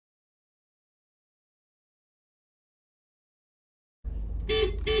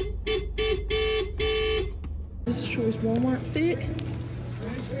Choice Walmart fit.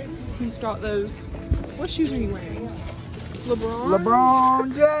 He's got those. What shoes are you wearing?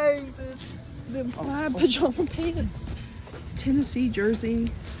 LeBron James. The plaid pajama pants. Tennessee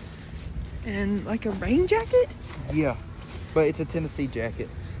jersey. And like a rain jacket? Yeah, but it's a Tennessee jacket.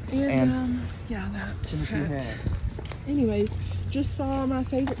 And yeah, that Tennessee hat. Anyways, just saw my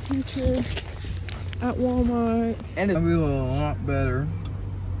favorite teacher at Walmart. And it's really a lot better.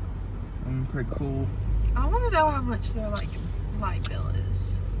 Pretty cool. I want to know how much their like light bill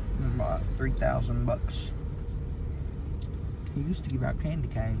is. About $3,000. He used to give out candy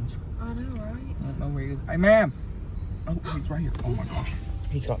canes. I know, right? I don't know where he is. Hey, ma'am. Oh, he's right here. Oh my gosh.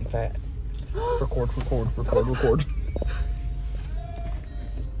 He's gotten fat. Record. Oh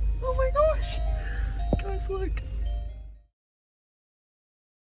my gosh. Guys, look.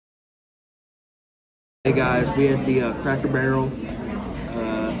 Hey guys, we had the Cracker Barrel.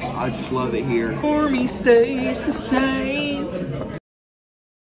 I just love it here. Army stays the same.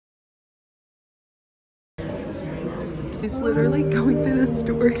 He's literally going through the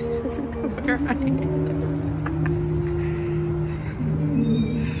store. He doesn't know where I am.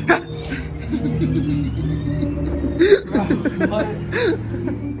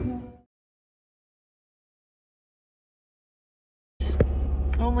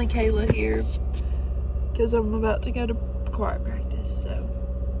 Only Kayla here because I'm about to go to choir practice, so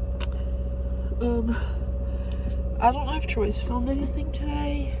I don't know if Troy's filmed anything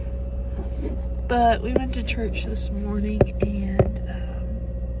today, but we went to church this morning and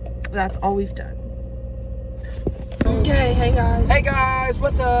that's all we've done. Okay, hey guys,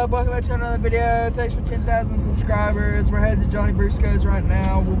 what's up? Welcome back to another video. Thanks for 10,000 subscribers. We're headed to Johnny Brusco's right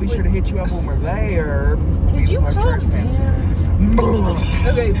now. We'll be sure to hit you up when we're there. Could you calm down?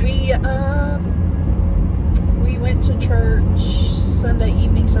 Okay, we went to church Sunday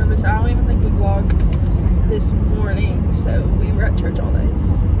evening service. I don't even think we vlogged this morning, so we were at church all day.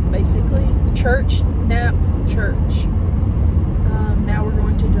 Basically, church, nap, church. Now we're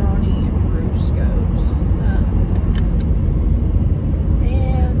going to Johnny Brusco's.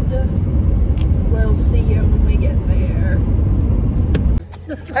 And we'll see you when we get there.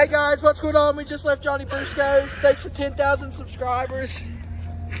 Hey guys, what's going on? We just left Johnny Brusco's. Thanks for 10,000 subscribers.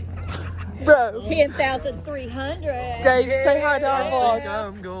 Bro. 10,300. Dave, say hi to our vlog.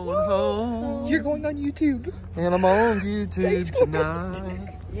 I'm going home. You're going on YouTube. And I'm on YouTube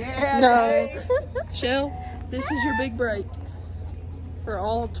tonight. Yeah, No. Shell, this is your big break. For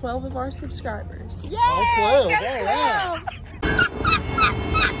all 12 of our subscribers. Yay! All 12. Go Wow.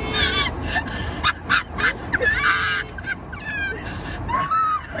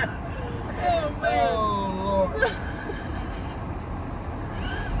 Oh man. Oh, Lord.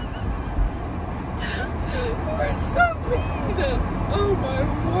 We're so mean. Oh my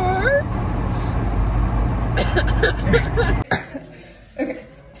word. Okay.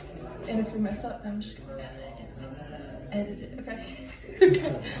 And if we mess up, then I'm just gonna edit it, okay?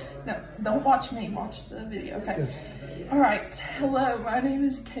 Okay. No, don't watch me, watch the video, okay? Alright, hello, my name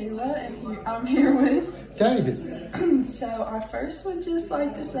is Kayla and I'm here with David. So I first would just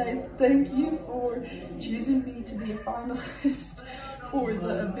like to say thank you for choosing me to be a finalist for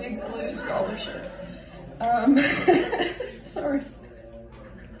the Big Blue Scholarship. Sorry.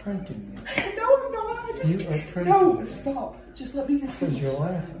 Pranking me. No, I'm not. I just You are pranking. No, stop. Just let me Because continue. you're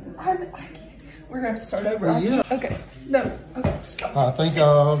laughing. I can't. We're gonna have to start over. Well, yeah. Okay. No. Okay. Stop. I think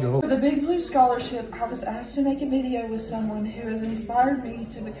I'll go. For the Big Blue Scholarship, I was asked to make a video with someone who has inspired me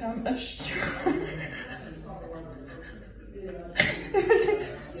to become a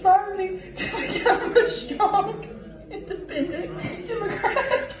inspired me to become a strong, independent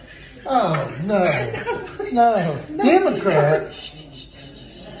Democrat. Oh, no. No, No. Democrat.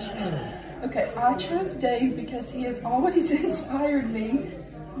 Okay, I chose Dave because he has always inspired me.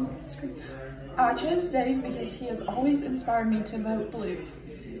 I chose Dave because he has always inspired me to vote blue.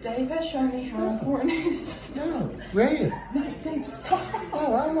 Dave has shown me how important it is. No. Red. No, Dave, stop.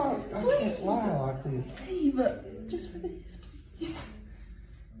 Oh, I'm not. I can't lie like this. Dave, just for this, please.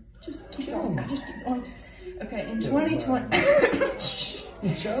 Just keep going. Just keep going. Okay, in 2020.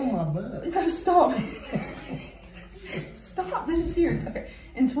 Show my butt. No, stop. Stop. This is serious. Okay.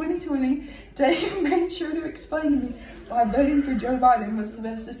 In 2020, Dave made sure to explain to me why voting for Joe Biden was the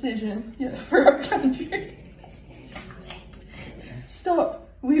best decision for our country. Stop it. Stop.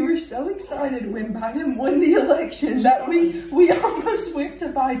 We were so excited when Biden won the election that we almost went to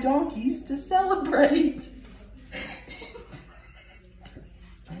buy donkeys to celebrate.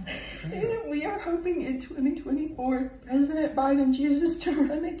 And we are hoping in 2024, President Biden chooses to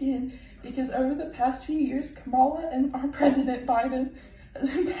run again because over the past few years, Kamala and our President Biden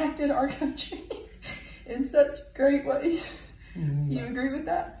has impacted our country in such great ways. You agree with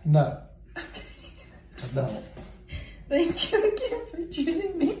that? No. I don't. Thank you again for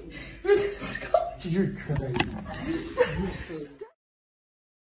choosing me for this scholarship. You're crazy.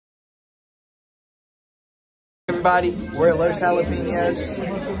 Everybody, we're at Los Jalapenos.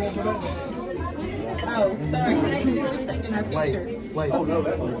 Oh, sorry. Wait.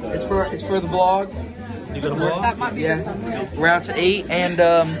 It's for the vlog. You got a vlog? That might be Yeah. We're out to eat and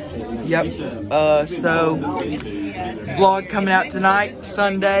yep. So vlog coming out tonight,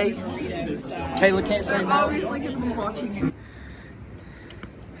 Sunday. Kayla can't say no. obviously going to be watching it.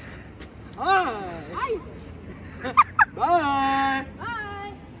 Hi. Bye.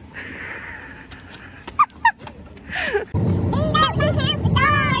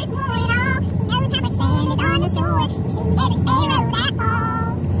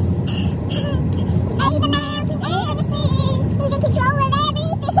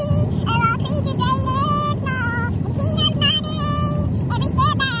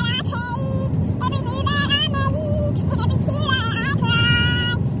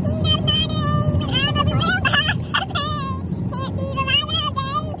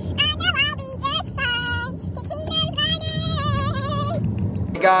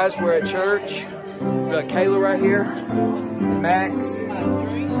 Guys, we're at church. We got Kayla right here, Max,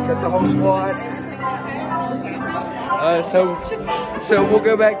 got the whole squad. So we'll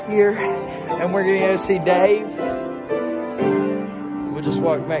go back here and we're gonna go see Dave. We'll just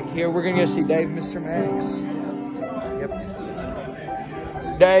walk back here. We're gonna go see Dave, Mr. Max. Yep.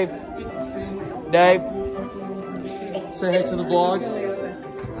 Dave, say hey to the vlog.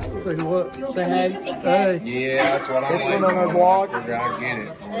 Say what? Say hey. Hey. Yeah, that's what I'm What's going on our vlog? I get it.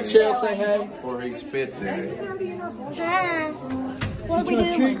 Cheryl, say hey. Before he spits in it.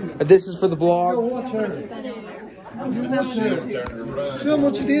 This is for the vlog. Watch her. You watch her. Tell them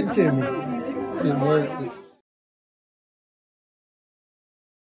what you did to me. Didn't work.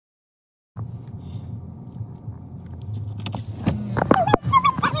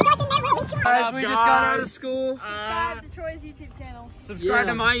 Guys, we just got out of school. Subscribe to Troy's YouTube channel. Subscribe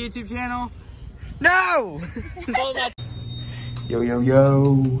to my YouTube channel. No!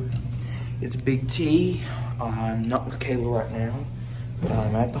 Yo. It's Big T. I'm not with Kayla right now, but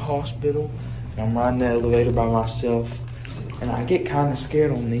I'm at the hospital. And I'm riding the elevator by myself. And I get kind of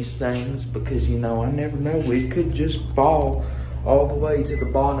scared on these things because, you know, I never know. We could just fall all the way to the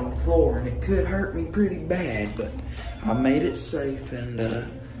bottom floor and it could hurt me pretty bad. But I made it safe and,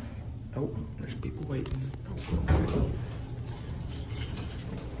 oh, there's people waiting.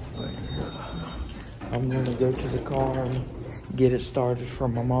 I'm gonna go to the car and get it started for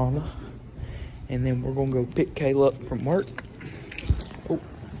my mama. And then we're gonna go pick Kayla up from work. Oh,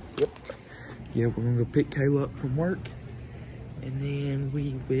 yep. Yeah, we're gonna go pick Kayla up from work. And then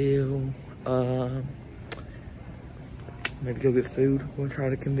we will, maybe go get food. We'll try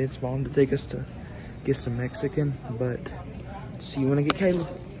to convince Mom to take us to get some Mexican, but see you when I get Kayla.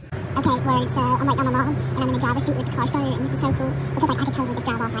 Okay, word, so I'm waiting on my mom, and I'm in the driver's seat with the car started, and this is so cool, because like, I could totally just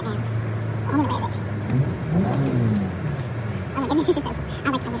drive off right now. I'm gonna rev it. Okay, and this is just so cool. I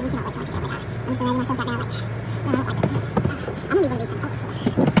literally cannot wait till I get over that. I'm just imagining myself right now, like, no, I don't like it. I'm gonna be one of these kind of,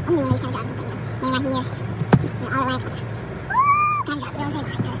 I'm gonna be one of these kind of drivers with the, man right here, all the lamps, like, kind of drive, you know what I'm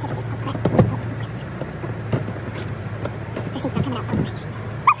saying? Like, fix this, crap. Her seat's not coming up,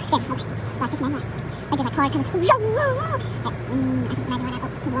 scared, okay. Like, just imagine, like, there's like cars coming, like, I can just imagine right now,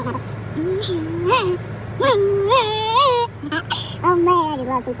 oh man, I just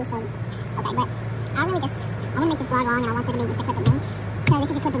love people so. Okay, but I want to make this vlog long and I want there to be just a clip of me. So this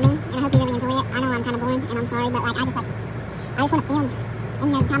is a clip of me and I hope you really enjoy it. I know I'm kind of boring and I'm sorry, but like I just want to film. And you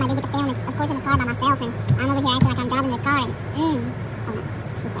know, the time I do get to film, it's of course in the car by myself and I'm over here acting like I'm driving the car and oh no,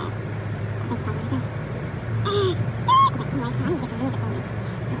 she's sad. So I think she's talking to herself. Okay, anyways, I need to get some music for me.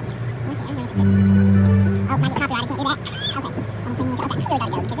 Where's the everybody's picture? Oh, might get copyrighted, can't do that. Okay. Okay, I really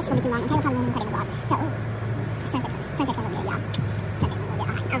gotta go because this is gonna be too long and Taylor probably won't put in the vlog. So, sunset's gonna look good, y'all. Sunset's gonna look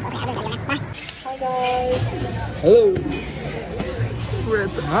good. Alright, I'm over here. I really gotta go now. Bye. Hi guys. Hello. We're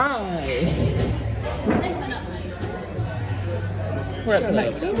at the We're at the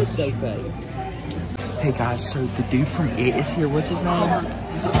Mexico Cafe. Hey guys, so the dude from It is here. What's his name?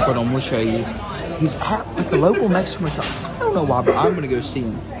 Hold on, we'll show you. He's at like the local Mexican restaurant. I don't know why, but I'm gonna go see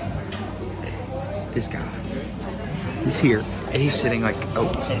him. This guy. He's here, and he's sitting like,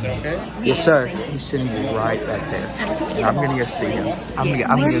 oh, yes sir. He's sitting right back there. And I'm gonna go see him. I'm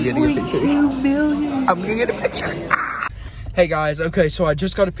gonna go get a picture. I'm gonna get a picture. Ah. Hey guys, okay, so I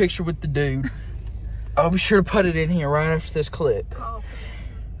just got a picture with the dude. I'll be sure to put it in here right after this clip.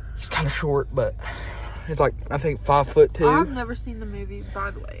 He's kind of short, but It's like, I think 5'2". I've never seen the movie,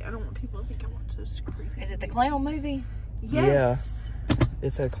 by the way. I don't want people to think I watch those creepy. Is it the clown movie? Yes.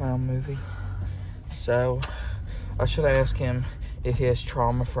 It's a clown movie. So, I should ask him if he has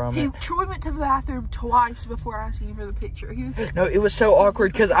trauma from it. Troy went to the bathroom twice before asking you for the picture. He was No, it was so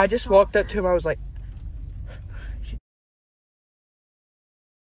awkward because I just walked up to him. I was like,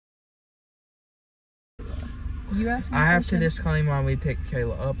 you asked me I have to disclaim why we picked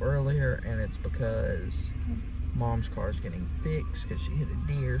Kayla up earlier, and it's because Mom's car is getting fixed because she hit a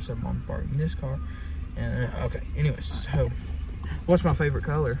deer, so Mom's borrowing this car. And okay, anyways, so what's my favorite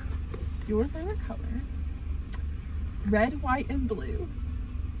color? Your favorite color? Red, white, and blue,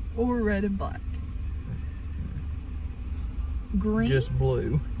 or red and black? Green. Just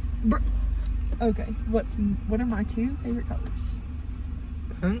blue. Okay. What are my two favorite colors?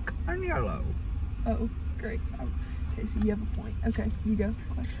 Pink and yellow. Oh, great. Okay, so you have a point. Okay, you go.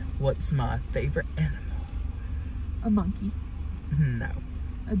 Question. What's my favorite animal? A monkey. No.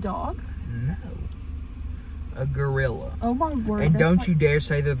 A dog. No. A gorilla. Oh my word. And that's don't like... you dare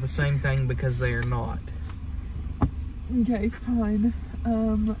say they're the same thing because they are not. Okay, fine.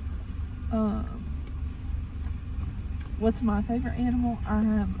 What's my favorite animal? I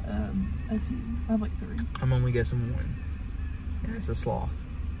have a few. I have like 3. I'm only guessing one. And it's a sloth.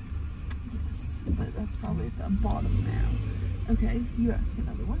 Yes, but that's probably at the bottom now. Okay, you ask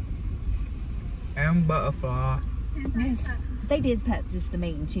another one. And butterfly. Yes. They did practice the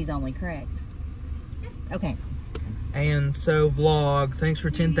meeting. She's only correct. Okay. And so vlog, thanks for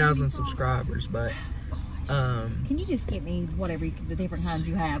 10,000 subscribers, but Can you just get me whatever the different kinds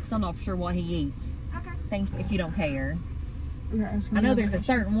you have? Because I'm not sure what he eats. Okay. Thank you, if you don't care. Okay, ask I know there's a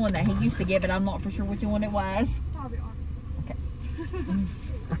certain one that he used to get, but I'm not for sure which one it was. Probably honest. Okay.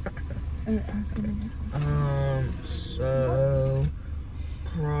 Ask another. So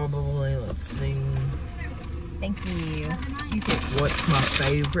probably, let's see. Thank you. You too. What's my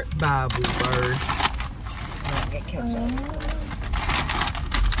favorite Bible verse? Get killed.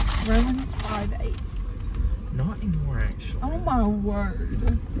 Romans 5:8. Not anymore, actually. Oh my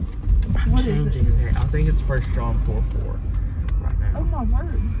word. I'm What is changing it? I think it's 1 John 4:4 right now. Oh my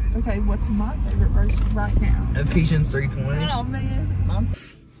word. Okay, what's my favorite verse right now? Ephesians 3:20. Oh man.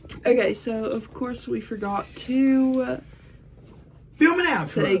 Mine's Okay, so of course we forgot to Film it out.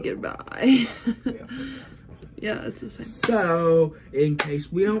 say goodbye. Yeah, it's the same. So, in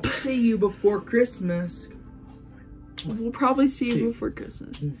case we don't see you before Christmas, We'll probably see you before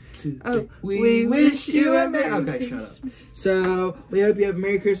Christmas. Oh, we wish you a Merry. Merry Okay, shut Christmas. up. So, we hope you have a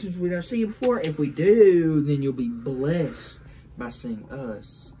Merry Christmas. We don't see you before. If we do, then you'll be blessed by seeing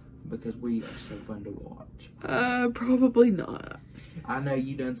us because we are so fun to watch. Probably not. I know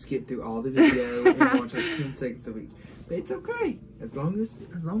you done skip through all the video and watch like 10 seconds of each, but it's okay as long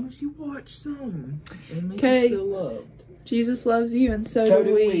as you watch some and make Okay. us feel loved. Jesus loves you, and so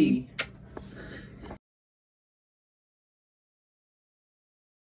do we.